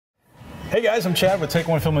Hey guys, I'm Chad with Take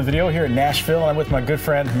One Film and Video here in Nashville, and I'm with my good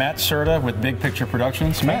friend Matt Serta with Big Picture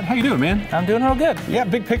Productions. Matt, how you doing, man? I'm doing real good. Yeah,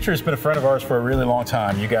 Big Picture has been a friend of ours for a really long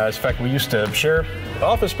time. You guys, in fact, we used to share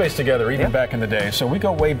office space together even back in the day. So we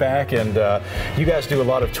go way back, and you guys do a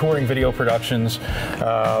lot of touring video productions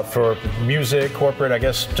for music, corporate, I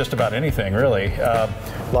guess just about anything really.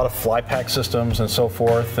 A lot of Flypack systems and so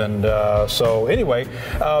forth. And so anyway,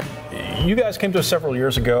 you guys came to us several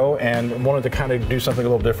years ago and wanted to kind of do something a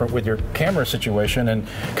little different with your camera situation and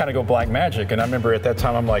kind of go Blackmagic. And I remember at that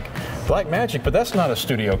time I'm like, Blackmagic, but that's not a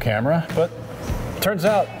studio camera. But turns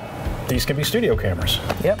out these can be studio cameras.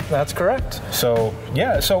 Yep, that's correct. So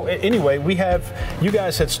yeah, so anyway, you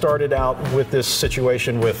guys had started out with this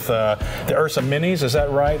situation with the URSA Minis, is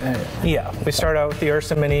that right? Yeah, we started out with the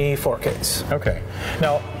URSA Mini 4Ks. Okay.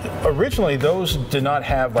 Now, originally those did not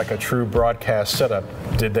have like a true broadcast setup,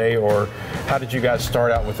 did they? Or how did you guys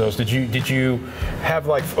start out with those? Did you have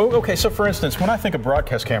like, oh, okay, so for instance, when I think of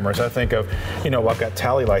broadcast cameras, I think of, you know, I've got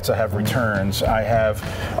tally lights, I have returns, I have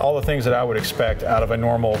all the things that I would expect out of a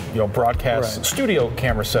normal, you know, broadcast studio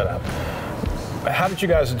camera setup. How did you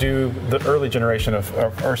guys do the early generation of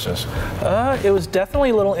URSAs? It was definitely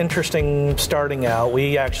a little interesting starting out.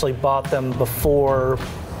 We actually bought them before,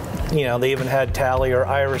 you know, they even had tally or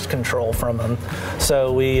iris control from them.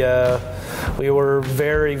 So we were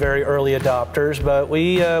very, very early adopters, but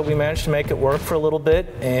we managed to make it work for a little bit,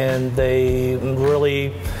 and they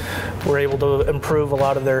really were able to improve a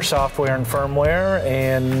lot of their software and firmware.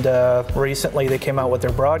 And recently they came out with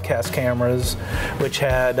their broadcast cameras, which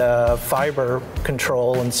had fiber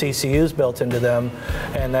control and CCUs built into them,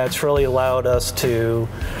 and that's really allowed us to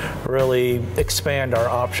really expand our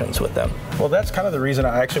options with them. Well, that's kind of the reason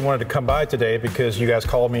I actually wanted to come by today, because you guys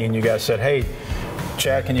called me and you guys said, hey,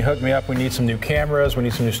 Chad, can you hook me up? We need some new cameras, we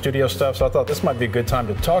need some new studio stuff. So I thought this might be a good time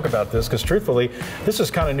to talk about this, because truthfully, this is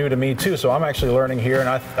kind of new to me too. So I'm actually learning here, and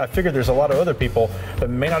I figured there's a lot of other people that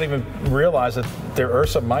may not even realize that their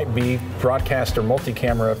URSA might be broadcast or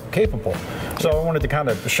multi-camera capable. So I wanted to kind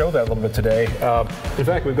of show that a little bit today. In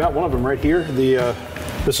fact, we've got one of them right here.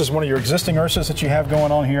 This is one of your existing URSAs that you have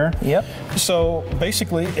going on here. Yep. So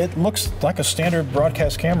basically, it looks like a standard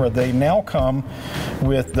broadcast camera. They now come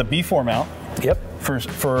with the B4 mount. Yep. For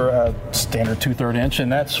standard 2/3 inch,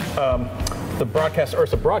 and that's the broadcast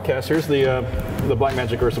URSA broadcast. Here's the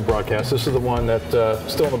Blackmagic URSA broadcast. This is the one that's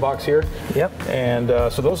still in the box here. Yep. And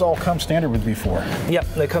so those all come standard with B4.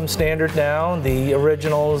 Yep, they come standard now. The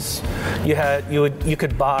originals, you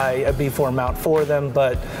could buy a B4 mount for them,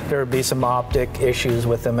 but there would be some optic issues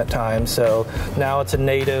with them at times. So now it's a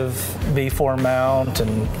native B4 mount,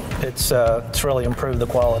 and it's really improved the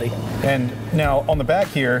quality. And now on the back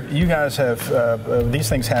here, you guys have these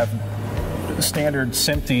things have standard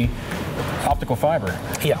SMPTE optical fiber.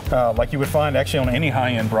 Yeah. Like you would find actually on any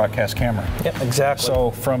high-end broadcast camera. Yep, exactly.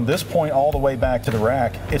 So from this point all the way back to the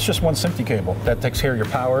rack, it's just one SMPTE cable. That takes care of your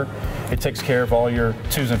power. It takes care of all your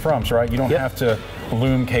to's and froms, right? You don't have to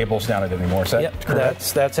loom cables down it anymore. Is that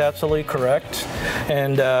correct? That's absolutely correct.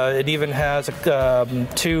 And it even has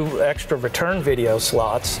 2 extra return video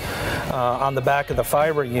slots on the back of the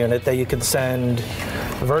fiber unit that you can send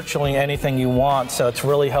virtually anything you want. So it's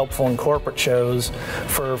really helpful in corporate shows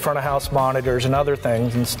for front of house monitors and other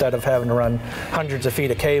things. Instead of having to run hundreds of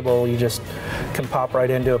feet of cable, you just can pop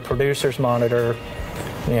right into a producer's monitor,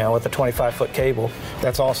 you know, with a 25-foot cable.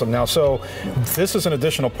 That's awesome. Now, so this is an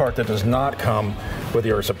additional part that does not come with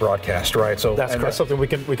the URSA broadcast, right? So that's something we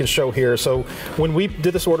can show here. So when we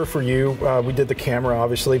did this order for you, we did the camera,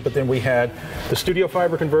 obviously, but then we had the studio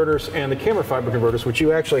fiber converters and the camera fiber converters, which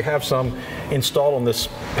you actually have some installed on this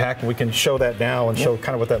pack, and we can show that now and show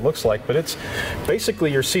kind of what that looks like. But it's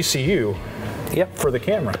basically your CCU for the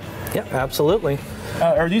camera. Yep, absolutely.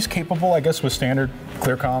 Are these capable, I guess, with standard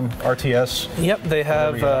Clearcom RTS? Yep, they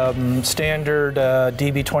have standard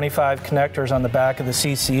DB25 connectors on the back of the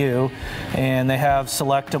CCU, and they have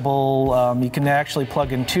selectable, you can actually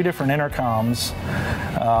plug in 2 different intercoms,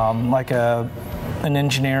 like an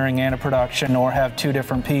engineering and a production, or have 2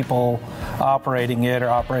 different people operating it or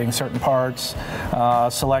operating certain parts,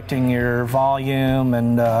 selecting your volume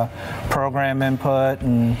and program input,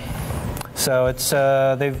 and so it's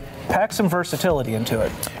they've pack some versatility into it.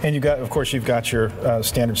 And you got, of course, you've got your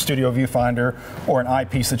standard studio viewfinder or an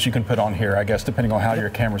eyepiece that you can put on here, I guess, depending on how your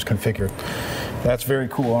camera's configured. That's very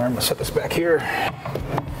cool. I'm gonna set this back here.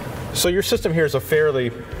 So your system here is a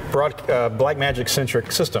fairly broad, Blackmagic-centric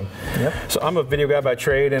system. Yep. So I'm a video guy by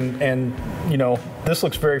trade, and you know, this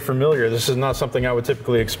looks very familiar. This is not something I would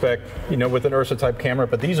typically expect, you know, with an URSA type camera,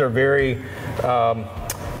 but these are very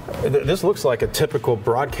This looks like a typical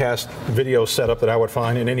broadcast video setup that I would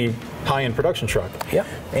find in any high-end production truck. Yeah.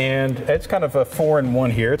 And it's kind of a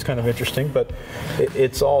 4-in-1 here. It's kind of interesting, but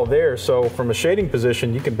it's all there. So from a shading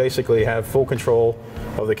position, you can basically have full control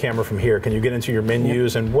of the camera from here. Can you get into your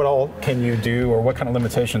menus, and what all can you do, or what kind of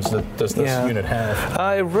limitations does this unit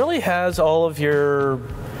have? It really has all of your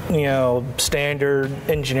standard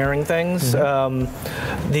engineering things. Most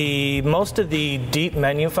of the deep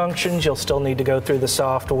menu functions you'll still need to go through the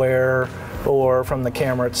software or from the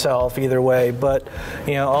camera itself, either way. But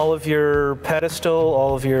all of your pedestal,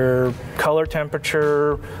 all of your color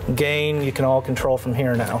temperature, gain, you can all control from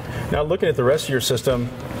here now. Now looking at the rest of your system,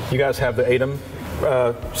 you guys have the ATEM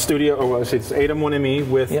studio, or it's ATEM 1ME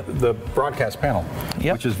with the broadcast panel,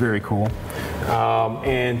 which is very cool.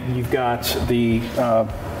 And you've got the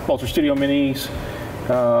Ultra Studio Minis.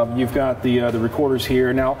 You've got the recorders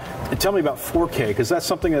here. Now, tell me about 4K, because that's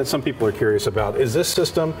something that some people are curious about. Is this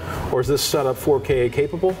system, or is this setup 4K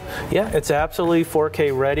capable? Yeah, it's absolutely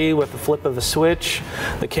 4K ready with the flip of a switch.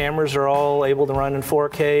 The cameras are all able to run in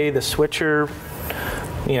 4K. The switcher,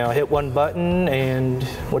 hit one button and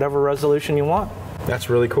whatever resolution you want.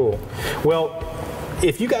 That's really cool. Well,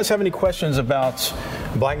 if you guys have any questions about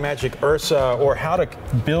Blackmagic URSA or how to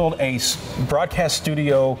build a broadcast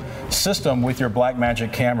studio system with your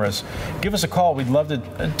Blackmagic cameras, give us a call. We'd love to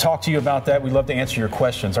talk to you about that. We'd love to answer your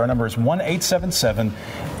questions. Our number is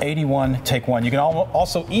 1-877-81-TAKE-1. You can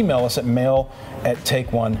also email us at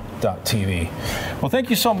mail@takeone.tv. Well,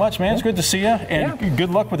 thank you so much, man. It's good to see you, and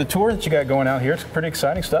good luck with the tour that you got going out here. It's pretty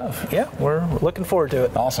exciting stuff. Yeah, we're looking forward to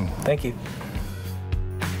it. Awesome. Thank you.